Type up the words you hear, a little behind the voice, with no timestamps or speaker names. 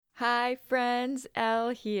Hi friends,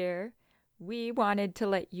 Elle here. We wanted to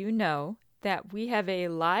let you know that we have a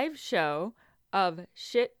live show of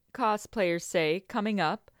Shit Cosplayers Say coming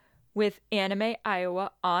up with Anime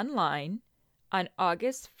Iowa online on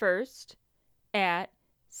August 1st at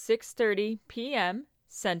 6:30 p.m.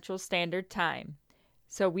 Central Standard Time.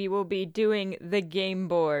 So we will be doing the game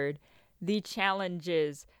board, the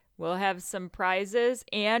challenges, we'll have some prizes,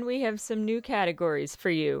 and we have some new categories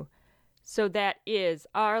for you. So that is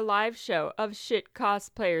our live show of Shit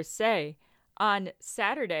Cosplayers Say on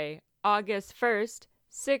Saturday, August 1st,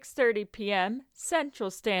 6:30 p.m.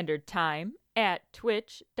 Central Standard Time at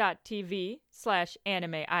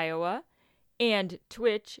twitch.tv/animeiowa and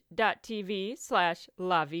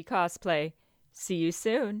twitch.tv/lavicosplay. See you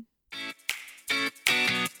soon.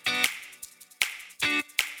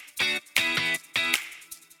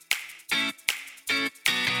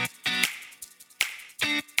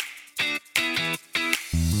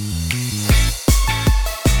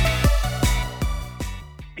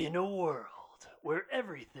 In a world where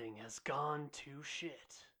everything has gone to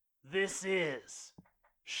shit, this is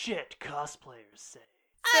Shit Cosplayers Say.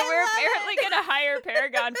 So we're apparently going to hire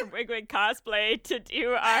Paragon from Wigwig Cosplay to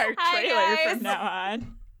do our trailer from now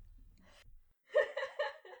on.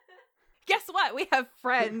 Guess what? We have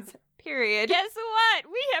friends, period. Guess what?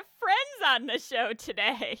 We have friends on the show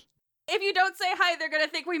today. If you don't say hi, they're going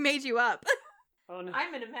to think we made you up. Oh no,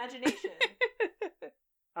 I'm an imagination.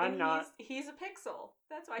 I'm And not. He's a pixel.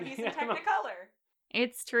 That's why he's Yeah, in Technicolor.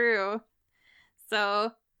 It's true.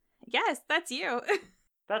 So, yes, that's you.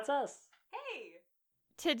 That's us. Hey!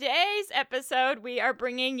 Today's episode, we are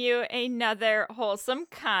bringing you another wholesome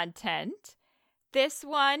content. This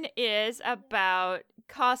one is about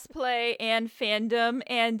cosplay and fandom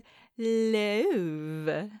and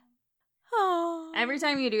love. Oh. Every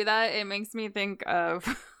time you do that, it makes me think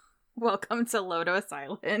of Welcome to Lodos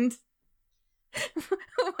Island.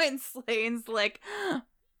 When Slane's like,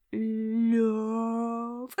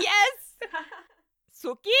 love. Yes!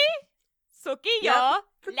 Suki? Suki, Yep. yo.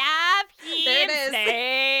 Love him, There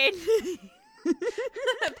it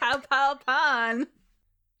Pow pow pan.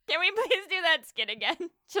 Can we please do that skit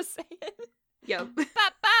again? Just say it. Yep.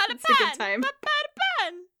 Ba-ba-da-pan, It's a good time.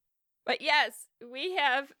 ba-ba-da-pan. But yes, we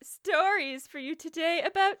have stories for you today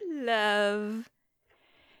about love.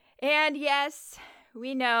 And yes,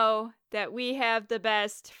 we know that we have the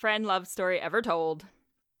best friend love story ever told.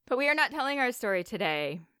 But we are not telling our story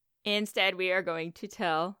today. Instead, we are going to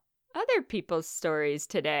tell other people's stories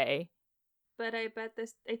today. But I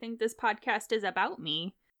think this podcast is about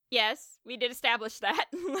me. Yes, we did establish that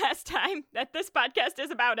last time, that this podcast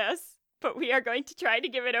is about us. But we are going to try to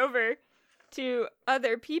give it over to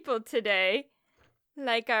other people today,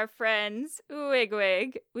 like our friends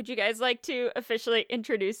Wigwig. Would you guys like to officially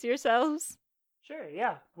introduce yourselves? Sure,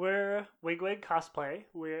 yeah. We're Wigwig Cosplay.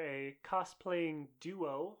 We're a cosplaying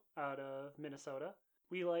duo out of Minnesota.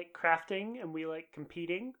 We like crafting and we like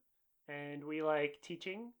competing and we like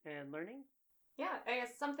teaching and learning. Yeah, I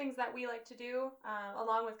guess some things that we like to do,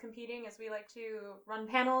 along with competing, is we like to run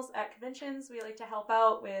panels at conventions. We like to help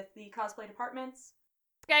out with the cosplay departments.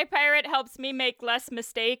 Sky Pirate helps me make less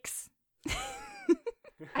mistakes.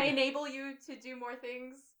 I enable you to do more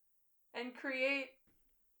things and create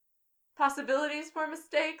possibilities for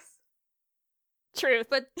mistakes. Truth.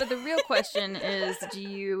 But the real question is, do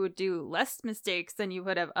you do less mistakes than you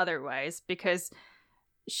would have otherwise? Because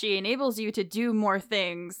she enables you to do more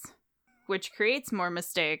things, which creates more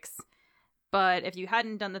mistakes. But if you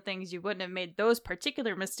hadn't done the things, you wouldn't have made those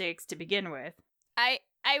particular mistakes to begin with.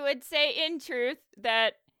 I would say in truth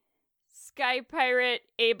that Sky Pirate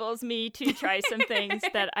enables me to try some things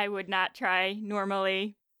that I would not try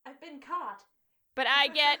normally. I've been caught. But I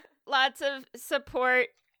get lots of support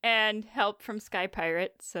and help from Sky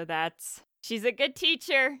Pirate, so she's a good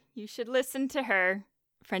teacher. You should listen to her.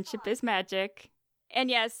 Friendship is magic.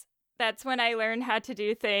 And yes, that's when I learn how to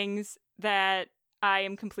do things that I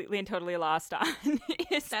am completely and totally lost on.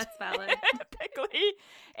 That's valid. Typically,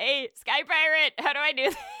 hey, Sky Pirate, how do I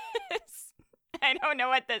do this? I don't know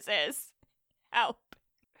what this is. Help.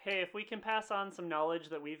 Hey, if we can pass on some knowledge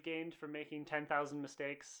that we've gained from making 10,000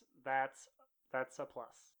 mistakes, that's a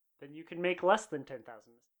plus. Then you can make less than 10,000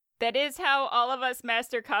 mistakes. That is how all of us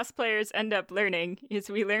master cosplayers end up learning, is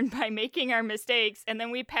we learn by making our mistakes, and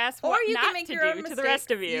then we pass what Or you not can make to your own do mistakes. to the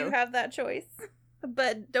rest of you. You have that choice.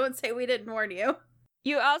 But don't say we didn't warn you.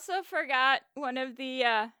 You also forgot one of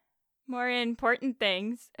the more important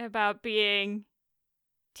things about being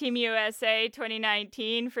Team USA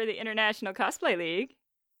 2019 for the International Cosplay League.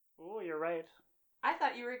 Oh, you're right. I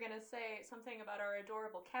thought you were going to say something about our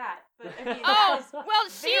adorable cat, but I mean, Oh, that was well,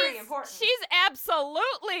 very important. she's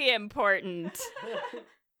absolutely important.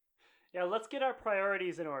 Yeah, let's get our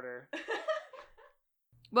priorities in order.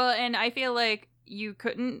 Well, and I feel like you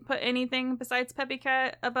couldn't put anything besides Peppy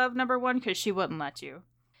Cat above number 1 because she wouldn't let you.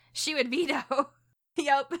 She would veto.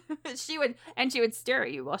 Yep. She would stare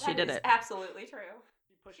at you while she did That is it. absolutely true.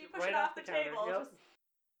 You push She it pushed right it off the counter. table. Yep. Just,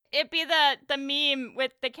 It'd be the meme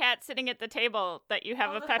with the cat sitting at the table that you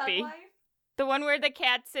have oh, a the Peppy. thug life? The one where the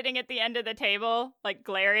cat's sitting at the end of the table, like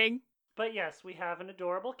glaring. But yes, we have an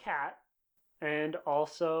adorable cat. And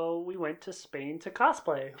also, we went to Spain to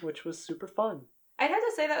cosplay, which was super fun. I'd have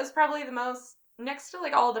to say that was probably the most, next to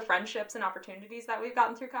like all the friendships and opportunities that we've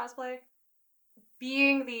gotten through cosplay,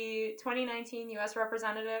 being the 2019 US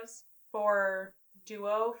representatives for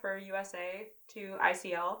Duo for USA to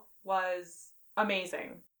ICL was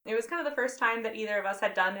amazing. It was kind of the first time that either of us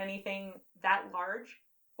had done anything that large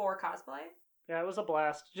for cosplay. Yeah, it was a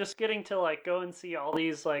blast. Just getting to like go and see all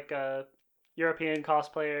these like European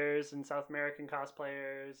cosplayers and South American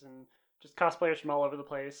cosplayers and just cosplayers from all over the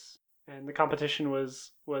place. And the competition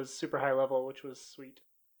was super high level, which was sweet.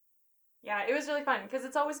 Yeah, it was really fun because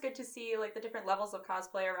it's always good to see like the different levels of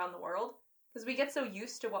cosplay around the world because we get so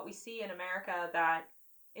used to what we see in America that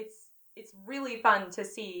it's really fun to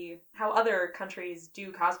see how other countries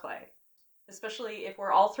do cosplay, especially if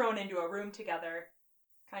we're all thrown into a room together,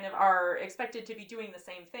 kind of are expected to be doing the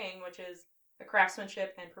same thing, which is the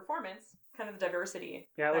craftsmanship and performance, kind of the diversity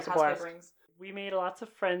Yeah, it that was a cosplay blast. brings. We made lots of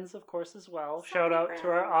friends, of course, as well. So Shout many out to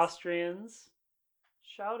our friends. Austrians.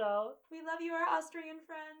 Shout out. We love you, our Austrian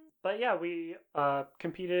friends. But yeah, we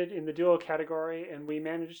competed in the duo category and we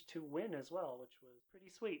managed to win as well, which was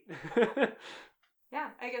pretty sweet. Yeah,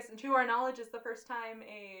 I guess to our knowledge, it's the first time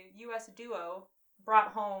a U.S. duo brought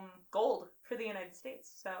home gold for the United States.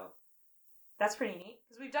 So that's pretty neat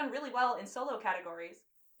because we've done really well in solo categories.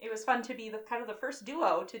 It was fun to be the kind of the first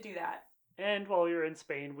duo to do that. And while we were in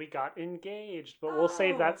Spain, we got engaged, but we'll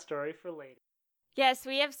save Oh. that story for later. Yes,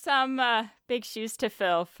 we have some big shoes to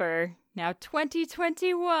fill for now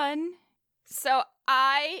 2021. So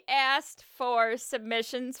I asked for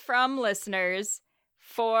submissions from listeners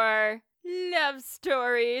for love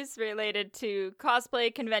stories related to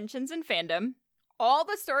cosplay conventions and fandom. All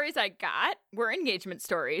the stories I got were engagement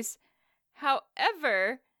stories.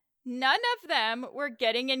 However, none of them were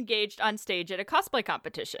getting engaged on stage at a cosplay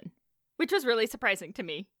competition, which was really surprising to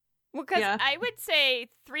me. Because Yeah. I would say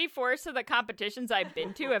 3/4 of the competitions I've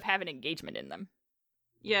been to have had an engagement in them.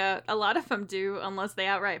 Yeah, a lot of them do, unless they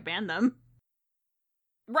outright ban them.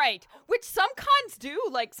 Right. Which some cons do.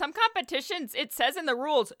 Like, some competitions, it says in the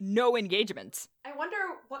rules, no engagements. I wonder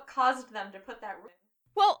what caused them to put that rule.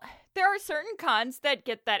 Well, there are certain cons that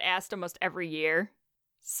get that asked almost every year.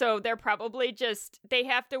 So they're probably just, they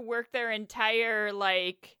have to work their entire,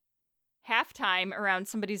 like, halftime around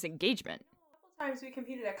somebody's engagement. A couple times we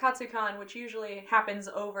competed at Katsucon, which usually happens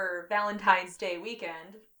over Valentine's Day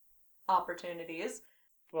weekend opportunities.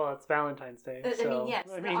 Well, it's Valentine's Day. I mean, so, yes,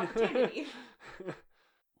 the opportunity.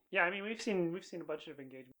 Yeah, I mean we've seen a bunch of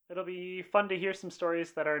engagements. It'll be fun to hear some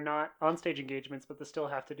stories that are not onstage engagements, but that still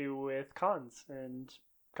have to do with cons and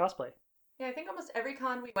cosplay. Yeah, I think almost every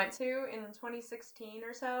con we went to in 2016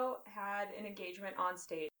 or so had an engagement on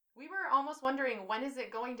stage. We were almost wondering when is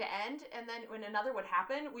it going to end, and then when another would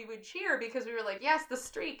happen, we would cheer because we were like, yes, the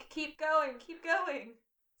streak, keep going, keep going.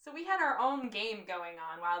 So we had our own game going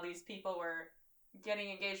on while these people were getting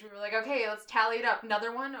engaged. We were like, okay, let's tally it up.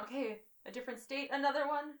 Another one? Okay, a different state, another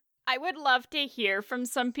one? I would love to hear from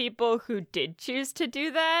some people who did choose to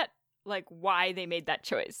do that, like why they made that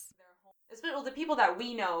choice. Especially the people that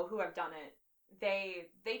we know who have done it,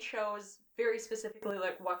 they chose very specifically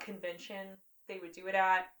like what convention they would do it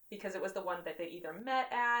at because it was the one that they either met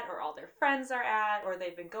at or all their friends are at or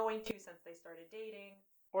they've been going to since they started dating.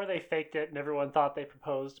 Or they faked it and everyone thought they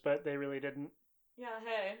proposed, but they really didn't. Yeah,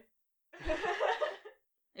 hey.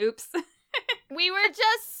 Oops. We were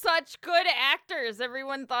just such good actors.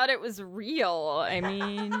 Everyone thought it was real. I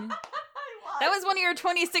mean, That was one of your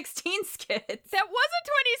 2016 skits. that was a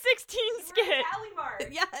 2016 skit.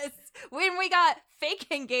 Yes. When we got fake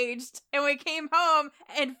engaged and we came home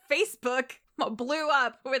and Facebook blew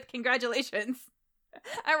up with congratulations.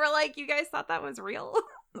 And we're like, you guys thought that was real?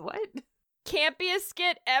 What? Can't be a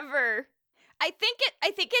skit ever. I think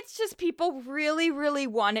it's just people really, really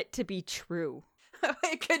want it to be true.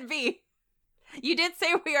 It could be. You did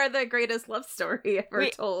say we are the greatest love story ever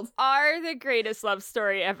We told. Are the greatest love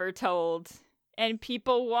story ever told. And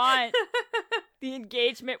people want the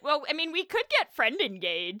engagement. Well, I mean, we could get friend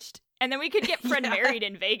engaged. And then we could get friend Yeah. married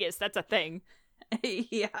in Vegas. That's a thing.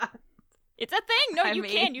 Yeah. It's a thing. No, I you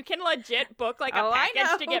mean- can. You can legit book like a Oh, I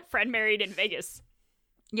package to know. get friend married in Vegas.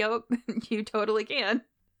 Yep, you totally can.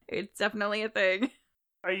 It's definitely a thing.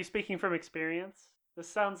 Are you speaking from experience? This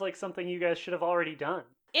sounds like something you guys should have already done.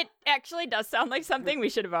 It actually does sound like something we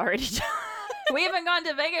should have already done. We haven't gone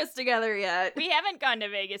to Vegas together yet. We haven't gone to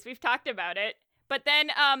Vegas. We've talked about it. But then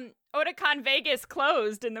Otakon Vegas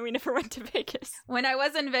closed, and then we never went to Vegas. When I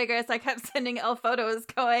was in Vegas, I kept sending Elle photos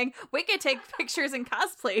going, we could take pictures and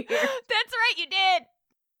cosplay here. That's right, you did.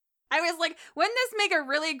 I was like, wouldn't this make a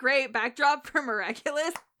really great backdrop for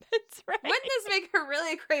Miraculous? That's right. Wouldn't this make a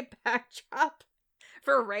really great backdrop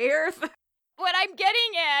for Ray Earth? What I'm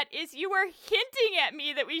getting at is you were hinting at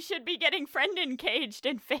me that we should be getting friend engaged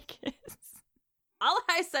in Vegas. All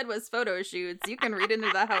I said was photo shoots. You can read into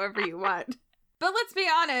that however you want. But let's be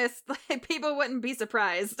honest, like, people wouldn't be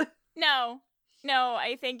surprised. No,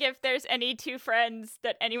 I think if there's any two friends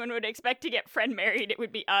that anyone would expect to get friend married, it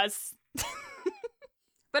would be us.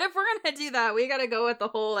 But if we're gonna do that, we gotta go with the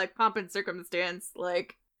whole, like, pomp and circumstance.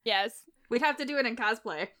 Like, Yes, we'd have to do it in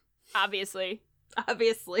cosplay, obviously.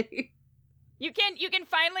 obviously. You can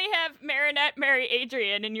finally have Marinette marry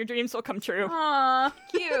Adrian and your dreams will come true. Aw,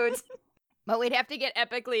 cute. But we'd have to get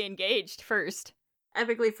epically engaged first.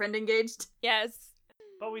 Epically friend engaged. Yes.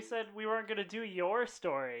 But we said we weren't going to do your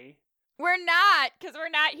story. We're not, because we're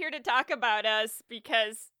not here to talk about us,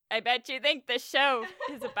 because I bet you think the show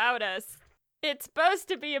is about us. It's supposed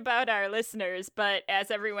to be about our listeners, but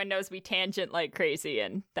as everyone knows, we tangent like crazy,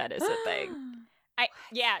 and that is a thing.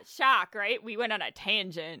 Yeah, shock, right? We went on a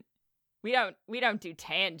tangent. We don't do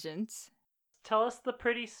tangents. Tell us the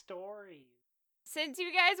pretty story. Since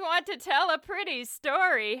you guys want to tell a pretty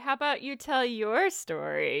story, how about you tell your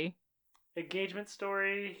story? Engagement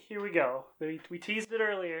story. Here we go. We teased it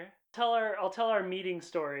earlier. I'll tell our meeting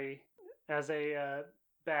story as a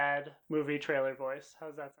bad movie trailer voice.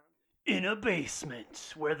 How's that sound? In a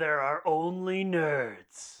basement where there are only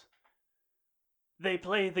nerds. They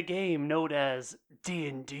play the game known as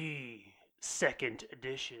D&D 2nd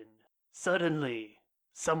Edition. Suddenly,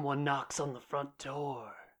 someone knocks on the front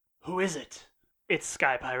door. Who is it? It's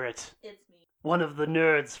Sky Pirate. It's me. One of the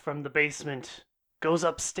nerds from the basement goes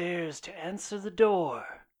upstairs to answer the door.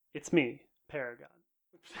 It's me, Paragon.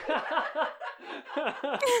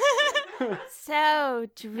 So And our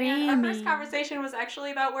first dreamy. conversation was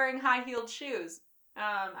actually about wearing high-heeled shoes.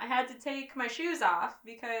 I had to take my shoes off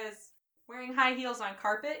because wearing high heels on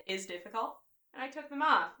carpet is difficult. And I took them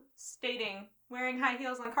off, stating, wearing high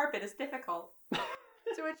heels on carpet is difficult.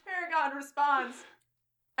 To which Paragon responds,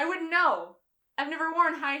 I wouldn't know. I've never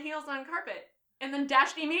worn high heels on carpet. And then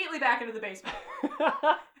dashed immediately back into the basement,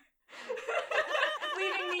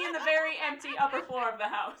 leaving me in the very empty upper floor of the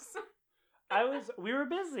house. We were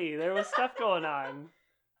busy. There was stuff going on.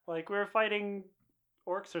 Like, we were fighting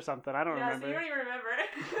orcs or something. I don't Yeah, remember. so you don't even remember.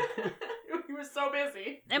 You were so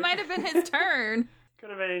busy. It might have been his turn. Could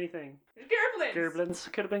have been anything. Gerblins.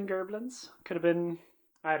 Gerblins. Could have been Gerblins. Could have been...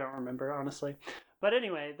 I don't remember, honestly. But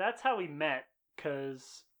anyway, that's how we met,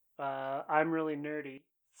 because I'm really nerdy.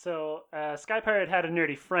 So, Sky Pirate had a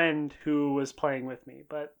nerdy friend who was playing with me,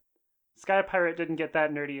 but Sky Pirate didn't get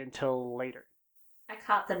that nerdy until later. I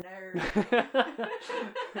caught the nerd.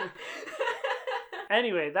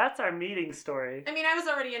 Anyway, that's our meeting story. I mean, I was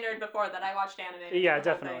already a nerd before that. I watched anime. and Yeah, the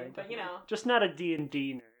whole definitely. thing, but, you know, Just not a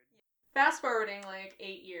D&D nerd. fast forwarding like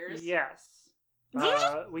 8 years. Yes.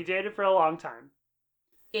 We dated for a long time.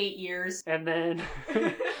 8 years. And then...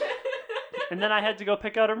 and then I had to go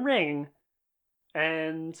pick out a ring.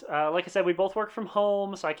 And like I said, we both work from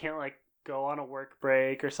home, so I can't, like, go on a work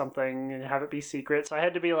break or something and have it be secret. So I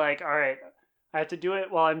had to be like, all right, I have to do it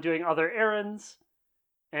while I'm doing other errands,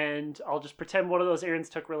 and I'll just pretend one of those errands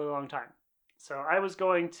took a really long time. So I was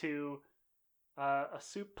going to a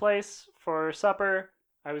soup place for supper.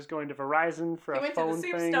 I was going to Verizon for You a went to the phone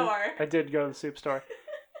soup thing. store. I did go to the soup store.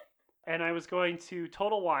 And I was going to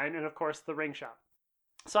Total Wine and, of course, the ring shop.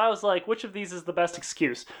 So I was like, which of these is the best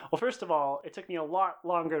excuse? Well, first of all, it took me a lot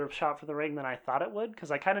longer to shop for the ring than I thought it would,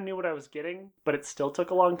 because I kind of knew what I was getting, but it still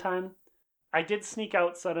took a long time. I did sneak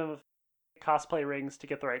out some of cosplay rings to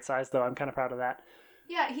get the right size, though. I'm kind of proud of that.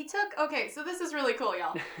 Yeah, he took. Okay, so this is really cool,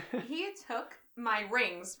 y'all. He took my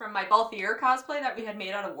rings from my Balthier cosplay that we had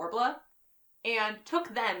made out of Warbla and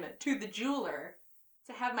took them to the jeweler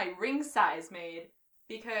to have my ring size made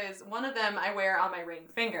because one of them I wear on my ring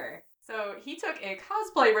finger. So he took a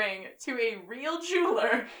cosplay ring to a real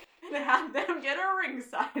jeweler and had them get a ring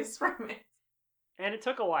size from it. And it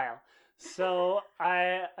took a while. So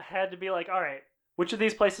I had to be like, all right, which of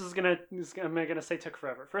these places am I gonna say took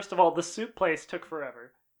forever? First of all, the soup place took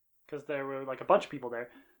forever because there were like a bunch of people there.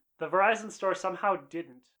 The Verizon store somehow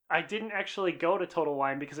didn't. I didn't actually go to Total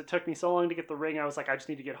Wine because it took me so long to get the ring. I was like, I just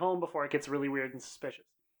need to get home before it gets really weird and suspicious.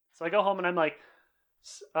 So I go home and I'm like,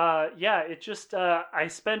 yeah, it just, I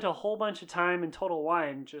spent a whole bunch of time in Total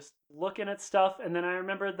Wine just looking at stuff, and then I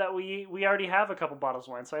remembered that we already have a couple bottles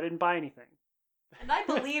of wine, so I didn't buy anything. And I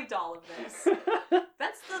believed all of this.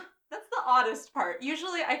 That's the oddest part.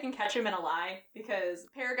 Usually I can catch him in a lie because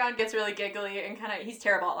Paragon gets really giggly and he's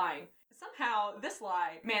terrible at lying. Somehow this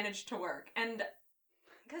lie managed to work, and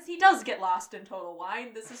because he does get lost in Total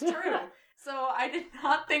Wine, this is true. So I did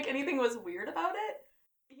not think anything was weird about it.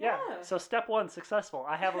 Yeah. So step 1 successful.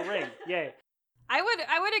 I have a ring. Yay. I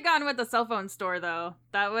would have gone with the cell phone store though.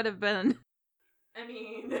 That would have been. I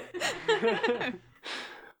mean.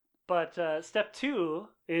 But step 2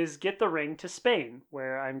 is get the ring to Spain,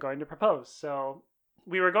 where I'm going to propose. So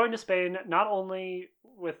we were going to Spain not only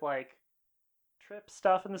with like trip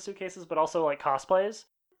stuff in the suitcases, but also like cosplays,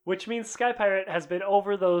 which means Sky Pirate has been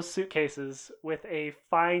over those suitcases with a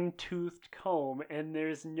fine-toothed comb, and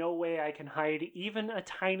there's no way I can hide even a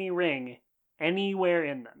tiny ring anywhere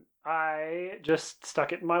in them. I just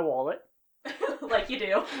stuck it in my wallet. Like you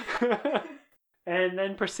do. And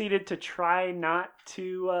then proceeded to try not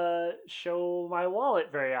to show my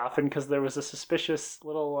wallet very often because there was a suspicious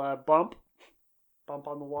little bump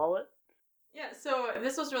on the wallet. Yeah, so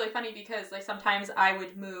this was really funny because like sometimes I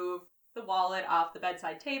would move the wallet off the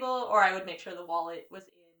bedside table, or I would make sure the wallet was in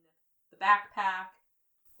the backpack,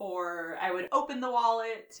 or I would open the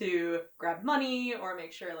wallet to grab money or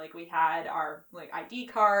make sure like we had our like ID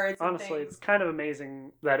cards and Honestly, things. it's kind of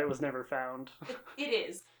amazing that it was never found. It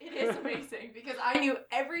is amazing because I knew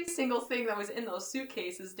every single thing that was in those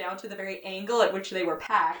suitcases down to the very angle at which they were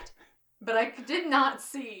packed, but I did not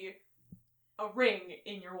see a ring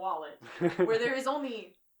in your wallet where there is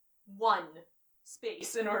only one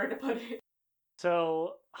space in order to put it.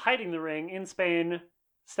 So, hiding the ring in Spain,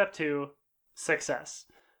 step 2, success.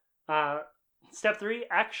 Step 3,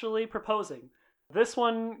 actually proposing. This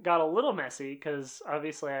one got a little messy because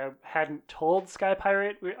obviously I hadn't told Sky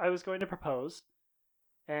Pirate I was going to propose.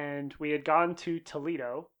 And we had gone to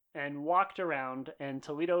Toledo and walked around, and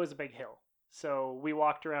Toledo is a big hill. So we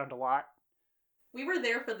walked around a lot. We were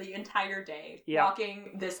there for the entire day, Yeah.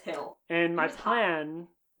 walking this hill. And my It was hot. plan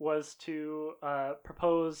was to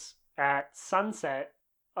propose at sunset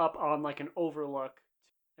up on like an overlook.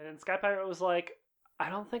 And then Sky Pirate was like, I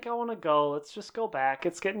don't think I want to go. Let's just go back.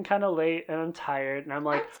 It's getting kind of late and I'm tired. And I'm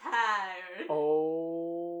like, I'm tired.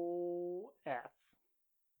 oh, F.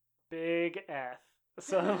 Big F.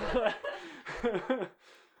 So, so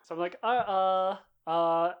I'm like,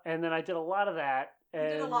 and then I did a lot of that. We And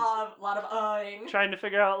did a lot of uhing. trying to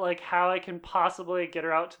figure out like how I can possibly get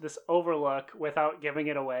her out to this overlook without giving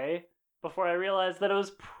it away. Before I realized that it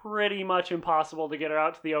was pretty much impossible to get her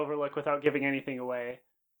out to the overlook without giving anything away.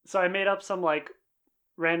 So I made up some like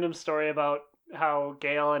random story about how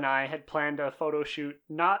Gail and I had planned a photo shoot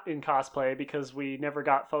not in cosplay because we never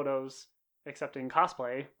got photos except in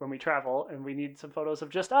cosplay when we travel, and we need some photos of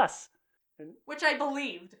just us. Which I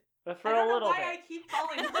believed. For I don't a know little why bit. I keep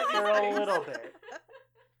falling for these For a things. little bit.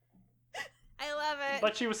 I love it.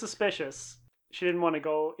 But she was suspicious. She didn't want to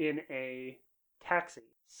go in a taxi.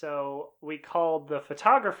 So we called the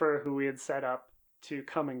photographer who we had set up to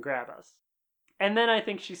come and grab us. And then I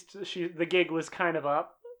think the gig was kind of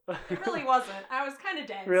up. It really wasn't. I was kind of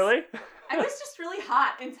dense. Really? I was just really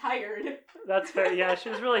hot and tired. That's fair. Yeah, she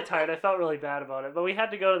was really tired. I felt really bad about it. But we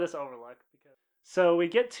had to go to this overlook. So we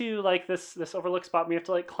get to like this overlook spot. And we have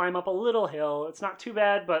to like climb up a little hill. It's not too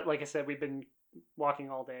bad, but like I said, we've been walking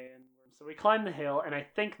all day, and so we climbed the hill. And I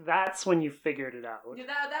think that's when you figured it out, Yeah,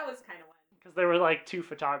 that was kind of when. because there were like 2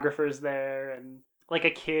 photographers there and like a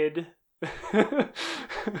kid.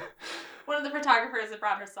 One of the photographers had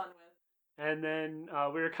brought her son with. And then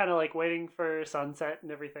we were kind of like waiting for sunset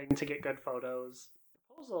and everything to get good photos.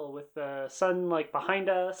 Proposal with the sun like behind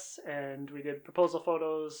us, and we did proposal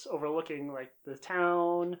photos overlooking like the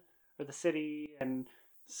town or the city, and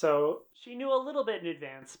so she knew a little bit in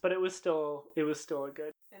advance, but it was still a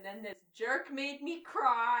good. And then this jerk made me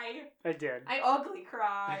cry. I did. I ugly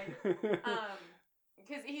cried.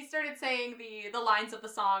 Because he started saying the lines of the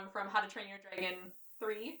song from How to Train Your Dragon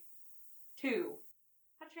 3? 2.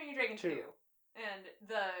 How to Train Your Dragon 2. 2. And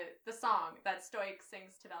the song that Stoic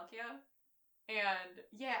sings to Valkia. And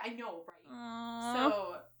yeah, I know, right? Aww.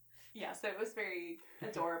 So, yeah, so it was very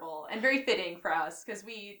adorable and very fitting for us because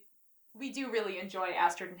we do really enjoy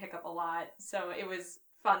Astrid and Hiccup a lot. So it was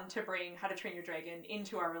fun to bring How to Train Your Dragon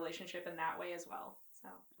into our relationship in that way as well. So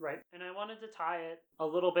Right. And I wanted to tie it a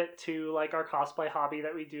little bit to like our cosplay hobby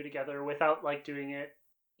that we do together without like doing it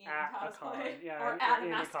in At a cosplay. con, yeah, or at a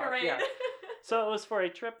in a con, masquerade. yeah. So it was for a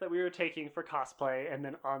trip that we were taking for cosplay, and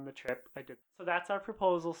then on the trip I did. So that's our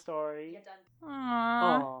proposal story. Get done.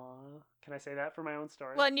 Aww. Aww. Can I say that for my own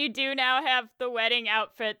story? Well, and you do now have the wedding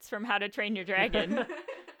outfits from How to Train Your Dragon.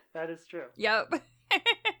 That is true. Yep.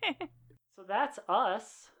 So that's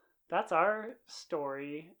us. That's our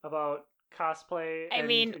story about cosplay. I and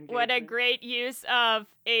mean, what a engagement. great use of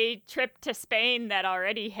a trip to Spain that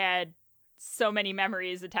already had so many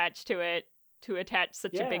memories attached to it to attach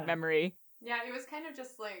such a big Yeah. memory. Yeah, it was kind of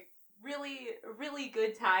just like really, really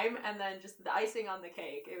good time, and then just the icing on the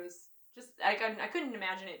cake. It was just I couldn't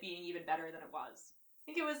imagine it being even better than it was. I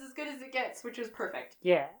think it was as good as it gets, which was perfect.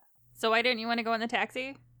 Yeah. So why didn't you want to go in the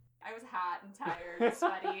taxi? I was hot and tired and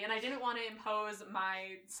sweaty, and I didn't want to impose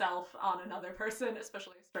myself on another person,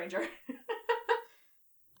 especially a stranger.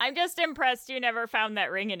 I'm just impressed you never found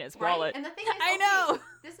that ring in his wallet. And the thing is, I know.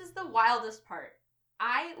 this is the wildest part.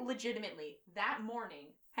 I legitimately, that morning,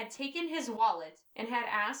 had taken his wallet and had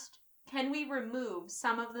asked, can we remove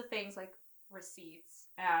some of the things like receipts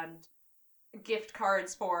and gift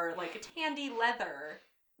cards for like Tandy Leather,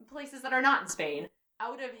 places that are not in Spain,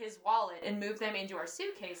 out of his wallet and move them into our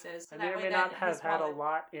suitcases. So I that may or way may then not have his had a wallet-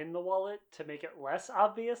 lot in the wallet to make it less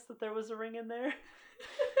obvious that there was a ring in there.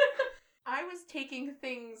 I was taking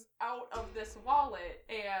things out of this wallet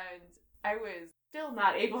and I was still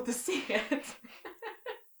not able to see it.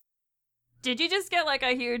 Did you just get like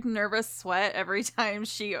a huge nervous sweat every time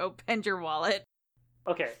she opened your wallet?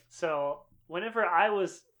 Okay, so whenever I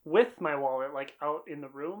was with my wallet, like out in the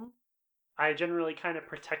room, I generally kind of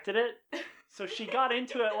protected it. So she got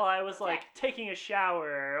into it while I was like taking a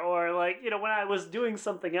shower, or like, you know, when I was doing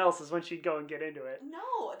something else is when she'd go and get into it.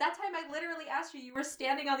 No, that time I literally asked you were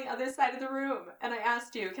standing on the other side of the room, and I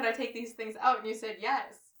asked you, can I take these things out? And you said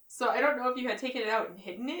yes. So I don't know if you had taken it out and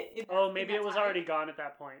hidden it. Oh, maybe it was already gone at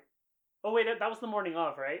that point. Oh, wait, that was the morning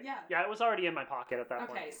of, right? Yeah. Yeah, it was already in my pocket at that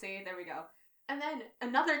point. Okay, see, there we go. And then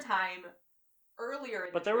another time, earlier in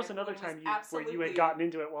But the there was trip, another when it time where you absolutely- had gotten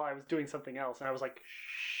into it while I was doing something else, and I was like,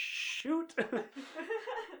 shoot.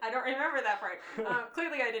 I don't remember that part.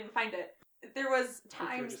 Clearly I didn't find it. There was If you're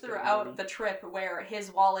times just getting throughout ready. the trip where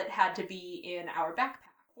his wallet had to be in our backpack,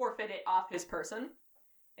 forfeit it off his person,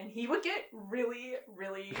 and he would get really,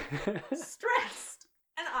 really stressed.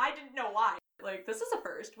 And I didn't know why. Like, this is a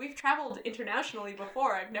first. We've traveled internationally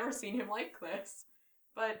before. I've never seen him like this.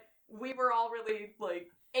 But we were all really, like,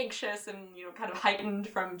 anxious and, you know, kind of heightened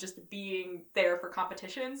from just being there for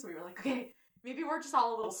competitions. We were like, okay, maybe we're just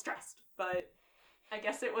all a little stressed. But I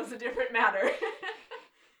guess it was a different matter.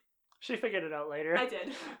 She figured it out later. I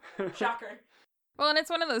did. Shocker. Well, and it's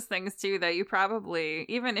one of those things, too, that you probably,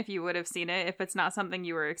 even if you would have seen it, if it's not something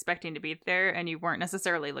you were expecting to be there and you weren't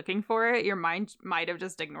necessarily looking for it, your mind might have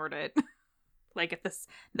just ignored it. Like if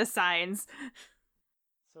the signs.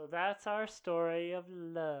 So that's our story of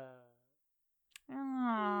love.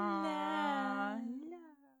 Aww.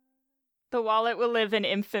 The wallet will live in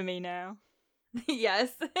infamy now.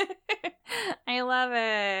 Yes. I love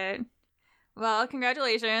it. Well,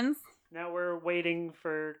 congratulations. Now we're waiting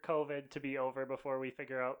for COVID to be over before we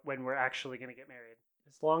figure out when we're actually going to get married.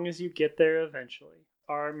 As long as you get there eventually.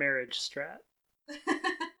 Our marriage strat.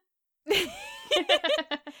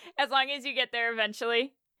 As long as you get there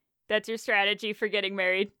eventually. That's your strategy for getting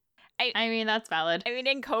married. I mean, that's valid. I mean,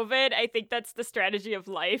 in COVID, I think that's the strategy of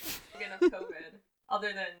life. Of COVID, other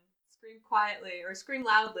than scream quietly or scream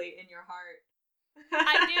loudly in your heart.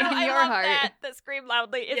 I do. In I your love heart. that scream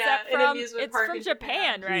loudly. Is Yeah, that an from? amusement It's park from in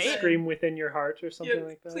Japan, Japan. right? Please scream within your heart or something Yeah,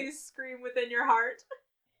 like that. Please scream within your heart.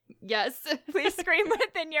 Yes. Please scream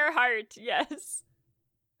within your heart. Yes,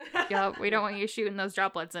 Yup, we don't want you shooting those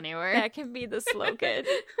droplets anywhere. that can be the slogan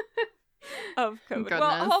of COVID. Goodness.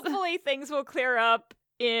 Well, hopefully things will clear up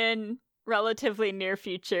in relatively near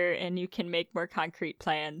future, and you can make more concrete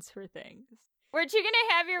plans for things. Weren't you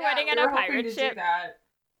gonna have your wedding on a pirate ship?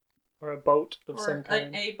 Or a boat of Or some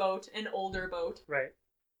kind. a boat, an older boat. Right.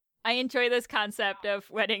 I enjoy this concept of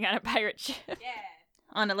wedding on a pirate ship. Yeah.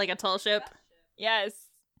 On like a tall ship. Yes.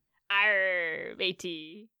 Arr,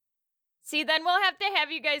 matey. See, then we'll have to have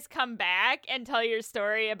you guys come back and tell your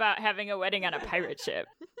story about having a wedding on a pirate ship.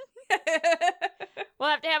 We'll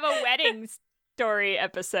have to have a wedding story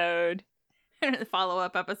episode.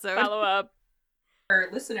 Follow-up episode. Follow up. Or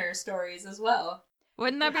listener stories as well.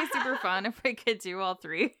 Wouldn't that be super fun if we could do all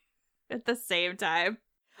three at the same time?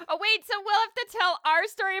 Oh, wait, so we'll have to tell our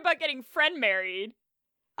story about getting friend married.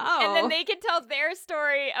 Oh. And then they can tell their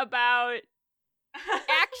story about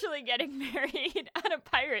actually getting married on a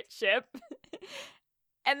pirate ship.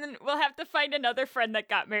 And then we'll have to find another friend that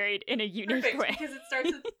got married in a unique Perfect, way. because it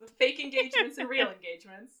starts with fake engagements and real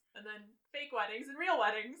engagements, and then fake weddings and real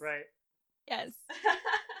weddings. Right. Yes.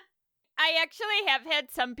 I actually have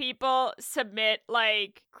had some people submit,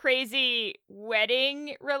 like, crazy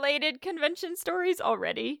wedding-related convention stories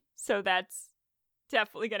already. So that's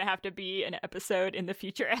definitely going to have to be an episode in the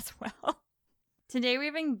future as well. Today we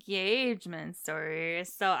have engagement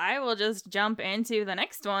stories, so I will just jump into the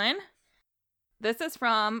next one. This is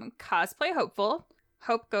from Cosplay Hopeful.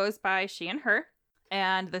 Hope goes by she and her,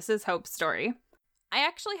 and this is Hope's story. I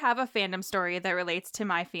actually have a fandom story that relates to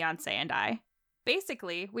my fiancé and I.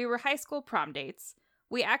 Basically, we were high school prom dates.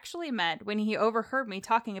 We actually met when he overheard me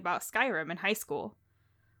talking about Skyrim in high school.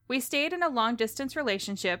 We stayed in a long-distance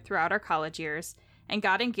relationship throughout our college years and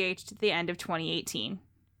got engaged at the end of 2018.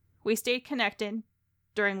 We stayed connected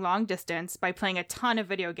during long distance by playing a ton of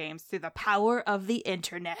video games through the power of the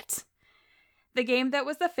internet. The game that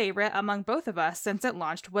was the favorite among both of us since it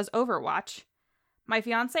launched was Overwatch. My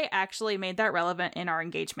fiancé actually made that relevant in our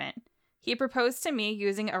engagement. He proposed to me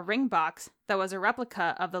using a ring box that was a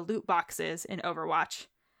replica of the loot boxes in Overwatch.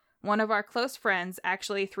 One of our close friends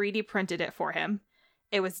actually 3D printed it for him.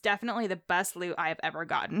 It was definitely the best loot I've ever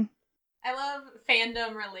gotten. I love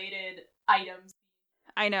fandom-related items.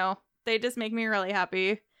 I know. They just make me really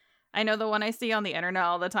happy. I know the one I see on the internet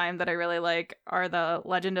all the time that I really like are the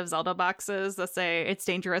Legend of Zelda boxes that say it's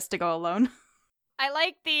dangerous to go alone. I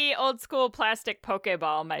like the old school plastic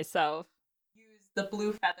Pokeball myself. Use the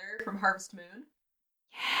blue feather from Harvest Moon.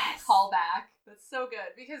 Yes. Callback. That's so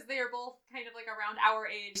good because they are both kind of like around our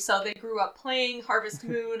age, so they grew up playing Harvest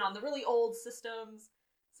Moon on the really old systems.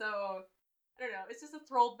 So, I don't know, it's just a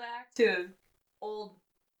throwback to old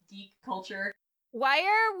geek culture. Why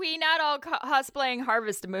are we not all cosplaying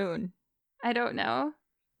Harvest Moon? I don't know.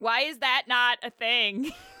 Why is that not a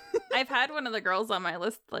thing? I've had one of the girls on my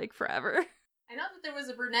list, like, forever. I know that there was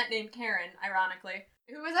a brunette named Karen, ironically,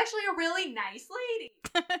 who was actually a really nice lady.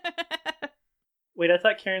 Wait, I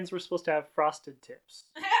thought Karens were supposed to have frosted tips.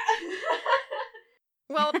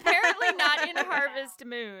 Well, apparently not in Harvest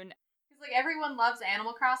Moon. Because, like, everyone loves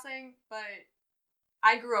Animal Crossing, but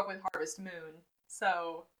I grew up with Harvest Moon,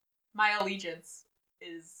 so my allegiance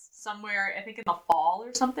is somewhere, I think in the fall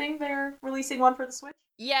or something, they're releasing one for the Switch.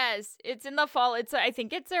 Yes, it's in the fall. I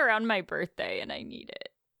think it's around my birthday, and I need it.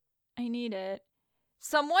 I need it.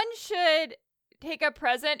 Someone should take a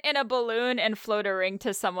present in a balloon and float a ring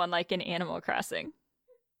to someone like in Animal Crossing.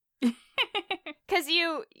 Because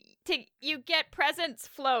you get presents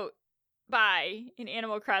float by in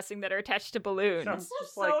Animal Crossing that are attached to balloons. Sounds This is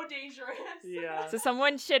just so like, dangerous. yeah, So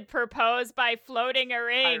someone should propose by floating a high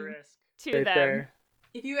ring risk. to Right them. there.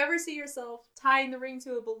 If you ever see yourself tying the ring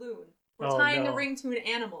to a balloon, or Oh, tying the no. ring to an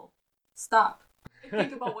animal, stop. And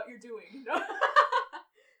think about what you're doing.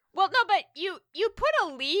 Well, no, but you put a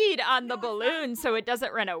lead on the No, it's balloon not. so it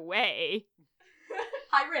doesn't run away.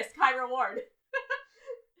 High risk, high reward.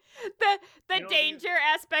 The You know, danger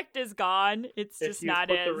aspect is gone. It's If just you not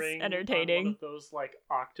put the as ring on entertaining. one of those like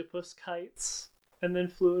octopus kites and then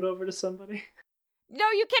flew it over to somebody.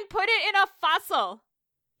 No, you can put it in a fossil.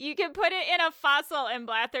 You can put it in a fossil, and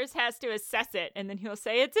Blathers has to assess it, and then he'll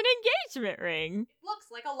say it's an engagement ring. Looks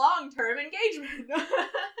like a long-term engagement.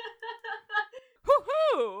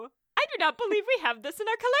 Hoo-hoo! I do not believe we have this in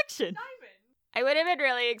our collection. Diamond. I would have been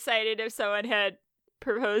really excited if someone had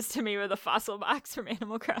proposed to me with a fossil box from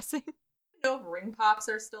Animal Crossing. No ring pops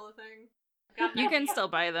are still a thing. Got You that? can still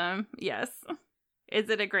buy them, yes. Is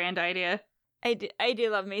it a grand idea? I do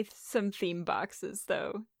love me some theme boxes,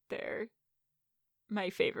 though. They're my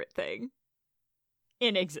favorite thing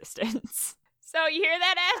in existence. So you hear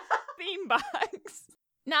that, ass theme box?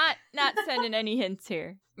 Not sending any hints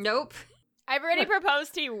here. Nope. I've already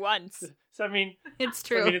proposed to you once. So I mean, It's I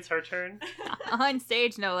true. mean, it's her turn. On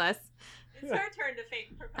stage, no less. It's her turn to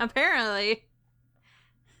fake propose. Apparently.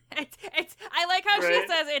 It's. I like how she Right?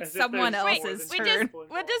 says it's As if someone there's more else's than turn.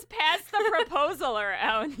 We'll just pass the proposal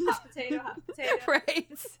around. Hot potato. Right.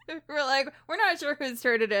 We're like, we're not sure whose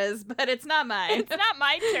turn it is, but it's not mine. It's not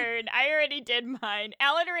my turn. I already did mine.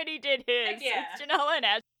 Alan already did his. Heck yeah. It's Janelle and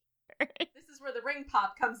Ash. This is where the ring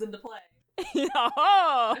pop comes into play.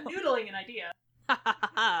 Oh. I'm noodling an idea.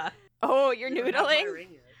 Oh, you're You don't have my noodling? ring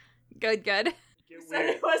yet. Good, good. Get You said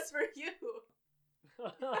weird. it was for you.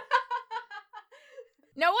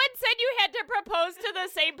 No one said you had to propose to the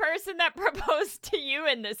same person that proposed to you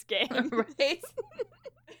in this game. Right?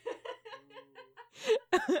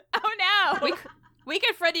 Oh no! We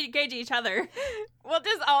could friend engage each other. We'll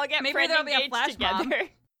just all get Maybe friend there'll be a engaged flash together. bomb.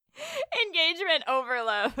 Engagement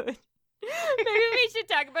overload. Maybe we should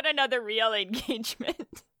talk about another real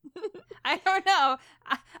engagement. I don't know.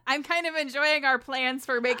 I'm kind of enjoying our plans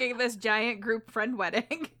for making this giant group friend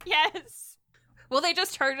wedding. Yes. Will they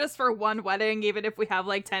just charge us for one wedding, even if we have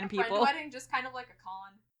like 10 people? Friend wedding, just kind of like a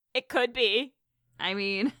con. It could be. I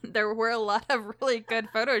mean, there were a lot of really good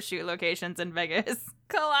photo shoot locations in Vegas.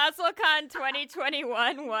 ColossalCon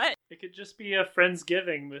 2021, what? It could just be a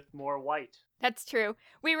Friendsgiving with more white. That's true.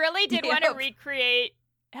 We really did want to recreate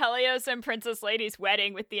Helios and Princess Lady's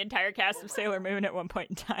wedding with the entire cast of Sailor Moon at one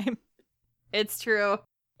point in time. It's true.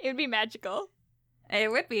 It would be magical.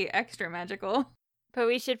 It would be extra magical. But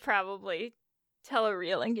we should probably tell a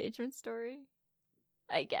real engagement story,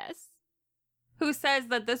 I guess. Who says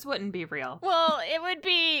that this wouldn't be real? Well, it would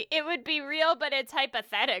be real, but it's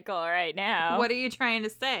hypothetical right now. What are you trying to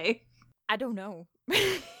say? I don't know.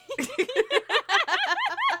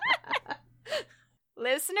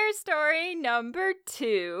 Listener story number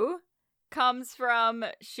 2 comes from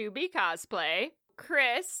Shubi Cosplay.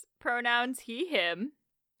 Chris, pronouns he, him,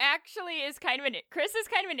 actually is Chris is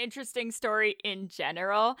kind of an interesting story in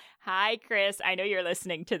general. Hi, Chris. I know you're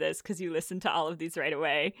listening to this because you listened to all of these right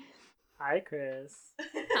away. Hi, Chris.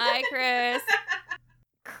 Hi, Chris.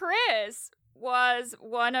 Chris was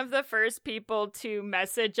one of the first people to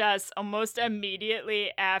message us almost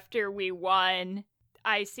immediately after we won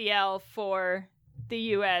ICL for the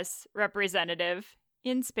U.S. representative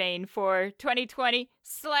in Spain for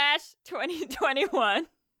 2020/2021.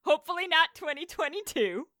 Hopefully not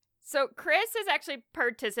 2022. So Chris has actually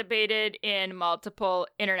participated in multiple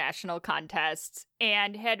international contests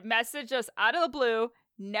and had messaged us out of the blue,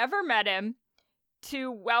 never met him,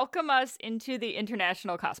 to welcome us into the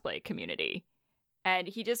international cosplay community. And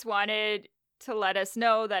he just wanted to let us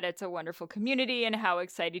know that it's a wonderful community and how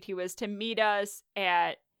excited he was to meet us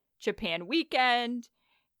at Japan Weekend,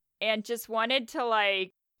 and just wanted to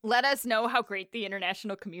let us know how great the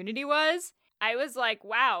international community was. I was like,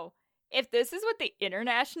 wow, if this is what the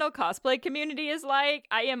international cosplay community is like,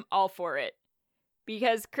 I am all for it.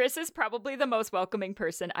 Because Chris is probably the most welcoming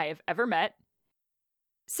person I have ever met.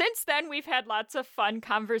 Since then, we've had lots of fun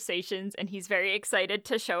conversations, and he's very excited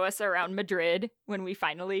to show us around Madrid when we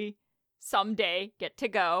finally, someday, get to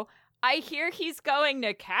go. I hear he's going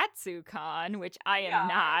to KatsuCon, which I am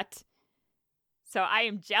not. So I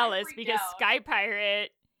am jealous because Sky Pirate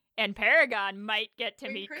and Paragon might get to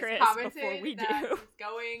meet Chris before we do. He's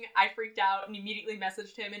going, I freaked out and immediately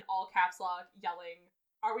messaged him in all caps lock, yelling,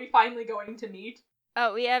 "Are we finally going to meet?"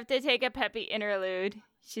 Oh, we have to take a Peppy interlude.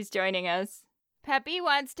 She's joining us. Peppy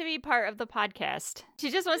wants to be part of the podcast. She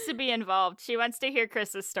just wants to be involved. She wants to hear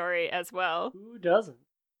Chris's story as well. Who doesn't?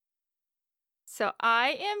 So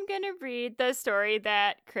I am going to read the story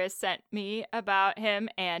that Chris sent me about him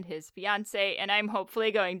and his fiancée, and I'm hopefully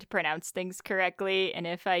going to pronounce things correctly, and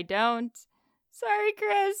if I don't, sorry,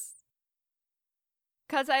 Chris.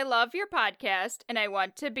 Because I love your podcast and I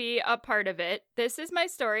want to be a part of it, this is my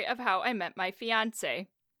story of how I met my fiancé.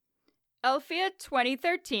 Elfia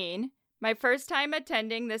 2013, my first time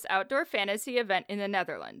attending this outdoor fantasy event in the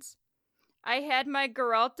Netherlands. I had my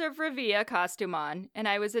Geralt of Rivia costume on, and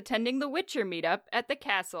I was attending the Witcher meetup at the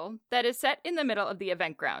castle that is set in the middle of the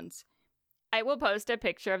event grounds. I will post a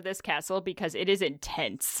picture of this castle because it is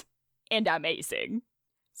intense and amazing.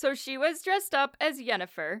 So she was dressed up as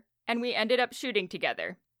Yennefer, and we ended up shooting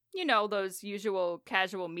together. You know, those usual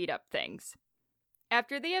casual meetup things.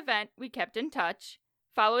 After the event, we kept in touch,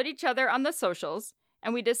 followed each other on the socials,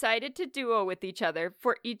 and we decided to duo with each other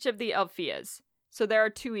for each of the Elfias. So there are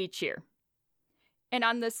 2 each year. And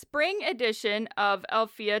on the spring edition of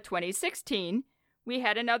Elfia 2016, we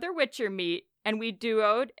had another Witcher meet, and we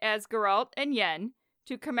duoed as Geralt and Yen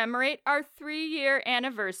to commemorate our 3-year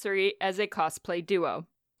anniversary as a cosplay duo.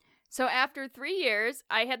 So after 3 years,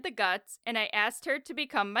 I had the guts, and I asked her to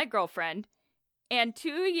become my girlfriend, and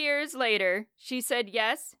 2 years later, she said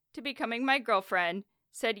yes to becoming my girlfriend,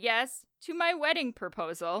 said yes to my wedding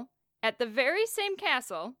proposal at the very same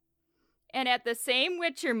castle, and at the same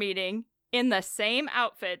Witcher meeting, in the same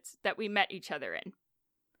outfits that we met each other in.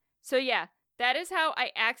 So yeah, that is how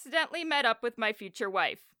I accidentally met up with my future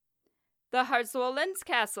wife. The Harzollens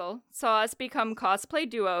Castle saw us become cosplay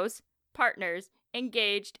duos, partners,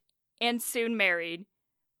 engaged, and soon married,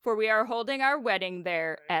 for we are holding our wedding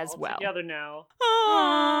there as well. Together now.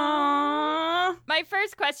 Aww. My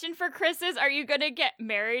first question for Chris is, are you going to get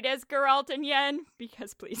married as Geralt and Yen?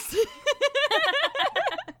 Because please.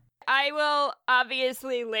 I will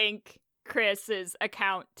obviously link Chris's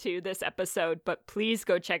account to this episode, but please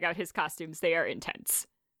go check out his costumes. They are intense.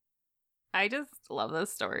 I just love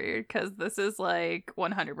this story because this is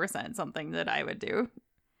 100% something that I would do.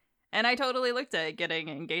 And I totally looked at getting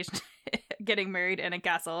engaged, getting married in a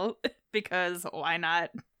castle because why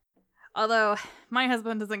not? Although, my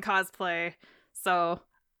husband doesn't cosplay, so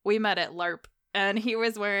we met at LARP, and he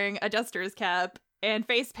was wearing a jester's cap and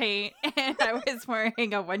face paint, and I was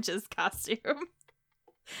wearing a wench's costume,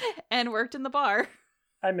 and worked in the bar.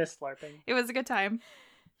 I miss LARPing. It was a good time.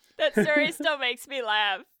 That story still makes me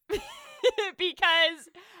laugh because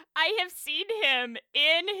I have seen him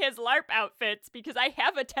in his LARP outfits because I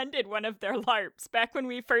have attended one of their LARPs back when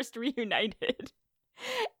we first reunited.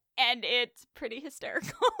 And it's pretty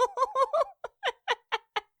hysterical.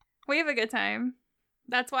 We have a good time.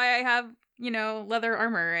 That's why I have, leather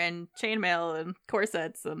armor and chainmail and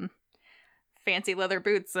corsets and fancy leather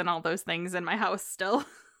boots and all those things in my house still.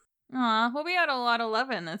 Aw, well, we had a lot of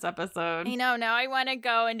love in this episode. I know, now I want to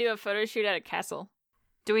go and do a photo shoot at a castle.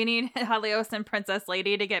 Do we need Helios and Princess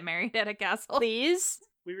Lady to get married at a castle? Please?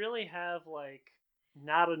 We really have,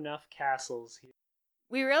 not enough castles here.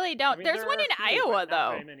 We really don't. I mean, There's there one are in a few, Iowa, but not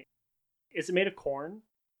though. very many. Is it made of corn?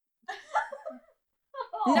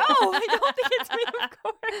 No, I don't think it's made of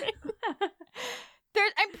corn.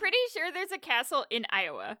 I'm pretty sure there's a castle in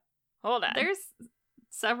Iowa. Hold on. There's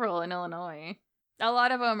several in Illinois. A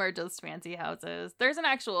lot of them are just fancy houses. There's an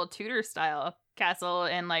actual Tudor-style castle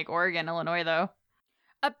in, Oregon, Illinois, though.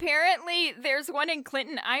 Apparently, there's one in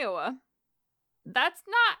Clinton, Iowa. That's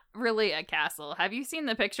not really a castle. Have you seen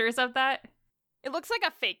the pictures of that? It looks like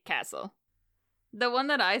a fake castle. The one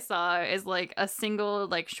that I saw is, a single,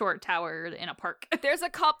 short tower in a park. There's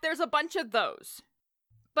a bunch of those.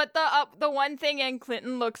 But the one thing in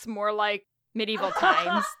Clinton looks more like medieval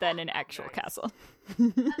times than an actual castle.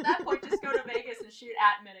 At that point, just go to Vegas and shoot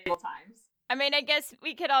at medieval times. I mean, I guess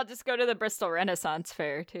we could all just go to the Bristol Renaissance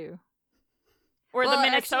Fair, too. Or Well, the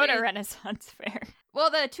Minnesota actually- Renaissance Fair. Well,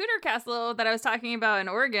 the Tudor castle that I was talking about in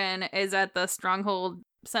Oregon is at the Stronghold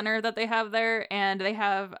Center that they have there, and they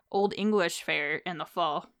have Old English Fair in the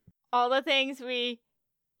fall. All the things we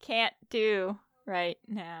can't do right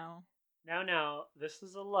now. Now, this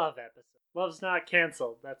is a love episode. Love's not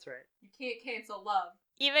canceled, that's right. You can't cancel love.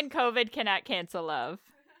 Even COVID cannot cancel love.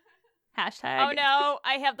 Hashtag. Oh no,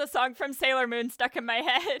 I have the song from Sailor Moon stuck in my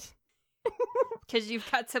head. Because you've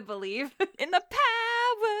got to believe. In the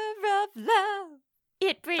power of love,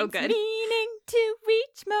 it brings good. meaning to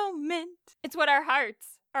each moment. It's what our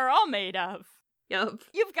hearts are all made of. Yup.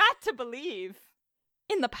 You've got to believe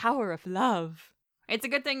in the power of love. It's a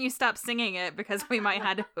good thing you stopped singing it because we might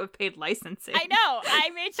have to have paid licensing. I know. I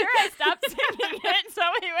made sure I stopped singing it so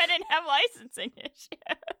we wouldn't have licensing issues.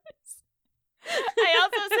 I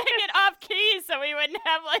also sang it off key so we wouldn't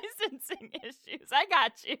have licensing issues. I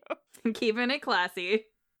got you. Keeping it classy.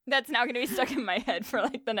 That's now going to be stuck in my head for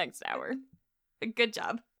the next hour. Good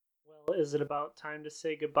job. Well, is it about time to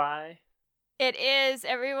say goodbye? It is,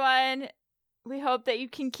 everyone. We hope that you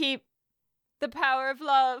can keep the power of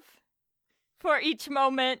love for each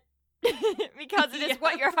moment because it is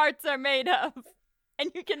what your hearts are made of.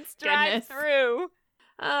 And you can strive Goodness. through.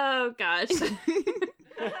 Oh, gosh.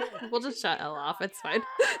 We'll just shut Elle off. It's fine.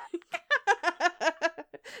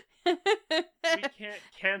 We can't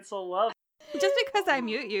cancel love. Just because I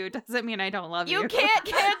mute you doesn't mean I don't love you. You can't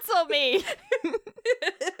cancel me.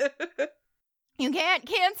 You can't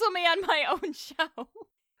cancel me on my own show.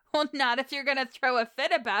 Well, not if you're going to throw a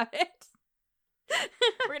fit about it.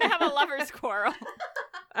 We're going to have a lover's quarrel.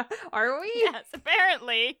 Are we? Yes,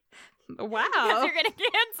 apparently. Because Wow. you're going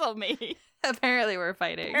to cancel me. Apparently we're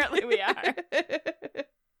fighting. Apparently we are.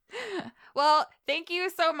 Well, thank you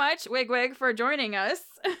so much, Wigwig, for joining us.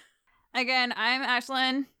 Again, I'm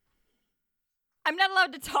Ashlyn. I'm not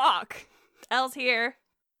allowed to talk. Elle's here.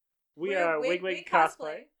 We are Wigwig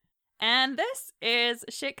Cosplay. And this is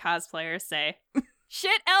Shit Cosplayers Say.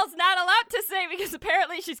 Shit Elle's not allowed to say because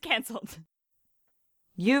apparently she's canceled.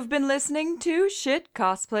 You've been listening to Shit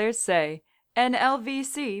Cosplayers Say, an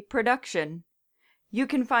LVC production. You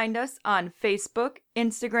can find us on Facebook,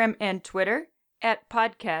 Instagram, and Twitter at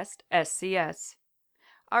Podcast SCS.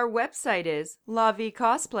 Our website is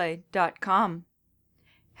lavicosplay.com.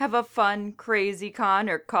 Have a fun, crazy con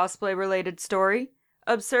or cosplay-related story,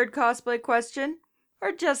 absurd cosplay question,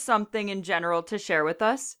 or just something in general to share with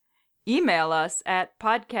us? Email us at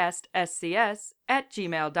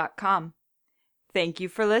podcastscs@gmail.com. Thank you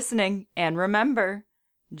for listening, and remember,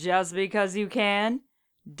 just because you can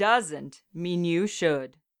doesn't mean you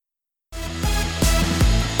should.